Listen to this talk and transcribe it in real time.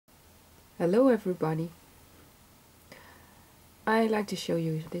Hello everybody! I like to show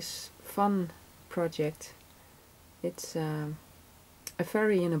you this fun project. It's a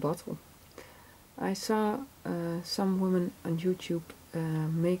fairy in a bottle. I saw some women on YouTube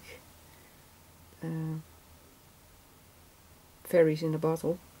make fairies in a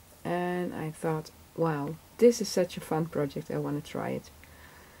bottle, and I thought, wow, this is such a fun project, I want to try it.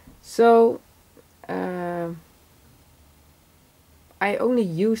 So I only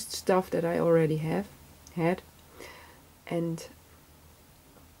used stuff that I already had, and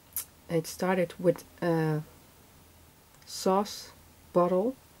it started with a sauce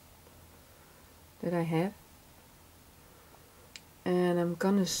bottle that I have, and I'm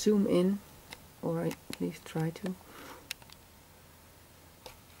gonna zoom in, or at least try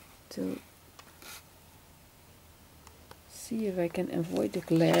to see if I can avoid the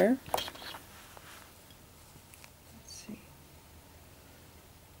glare.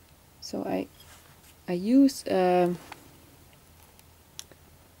 So I used a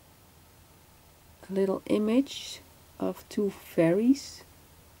little image of two fairies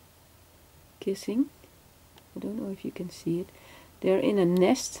kissing. I don't know if you can see it. They're in a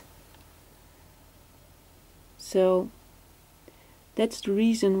nest. So that's the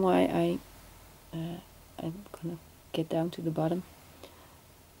reason why I'm gonna get down to the bottom.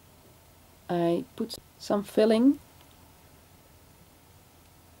 I put some filling,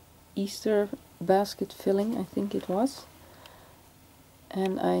 Easter basket filling, I think it was,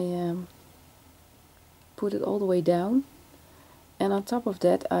 and I put it all the way down, and on top of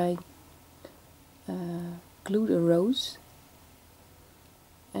that I glued a rose,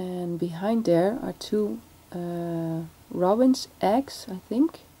 and behind there are two robin's eggs, I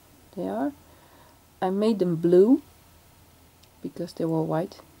think they are. I made them blue because they were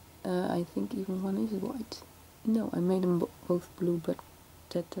white. I think even one is white. No, I made them both blue, but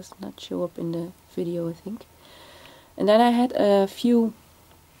that does not show up in the video, I think. And then I had a few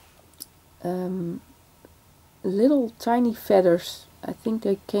little tiny feathers. I think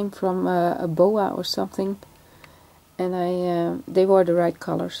they came from a boa or something, and they were the right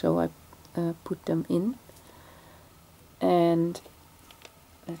color, so I put them in. And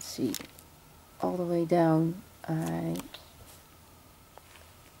let's see, all the way down I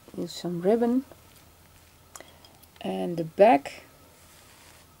used some ribbon, and the back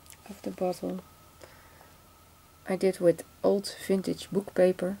of the bottle I did with old vintage book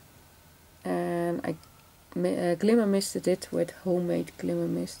paper, and I glimmer misted it with homemade glimmer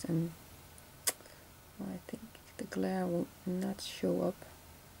mist, and I think the glare will not show up.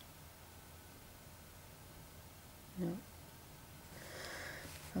 No.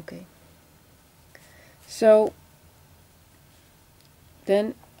 Okay. So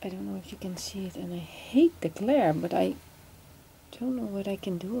then, I don't know if you can see it, and I hate the glare, but I don't know what I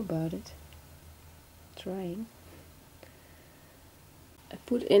can do about it. Trying. I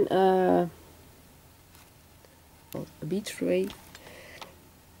put in a bead tray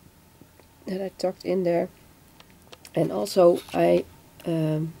that I tucked in there, and also I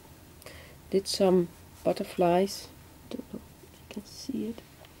did some butterflies. Don't know if you can see it.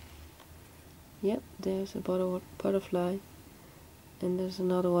 Yep, there's a butterfly, and there's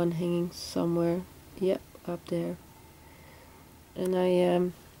another one hanging somewhere. Yep, up there. And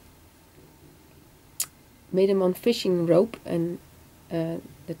I made them on fishing rope, and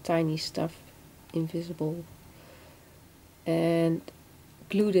the tiny stuff invisible, and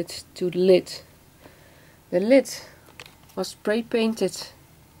glued it to the lid. The lid was spray painted.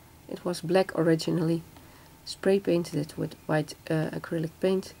 It was black originally. Spray painted it with white acrylic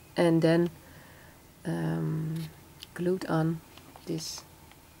paint, and then glued on this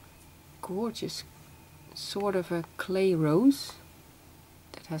gorgeous sort of a clay rose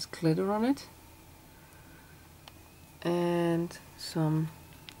that has glitter on it, and some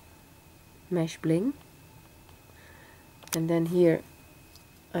mesh bling. And then here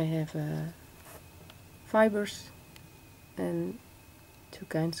I have fibers and two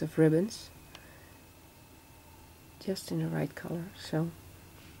kinds of ribbons, just in the right color. So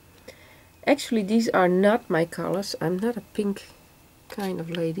actually these are not my colors. I'm not a pink kind of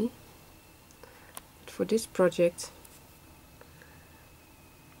lady, but for this project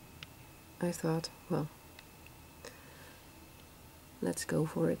I thought, well, let's go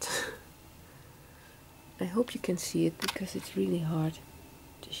for it. I hope you can see it, because it's really hard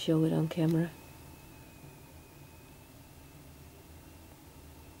to show it on camera.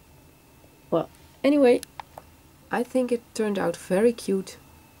 Well, anyway, I think it turned out very cute,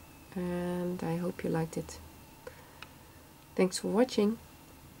 and I hope you liked it. Thanks for watching.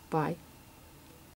 Bye.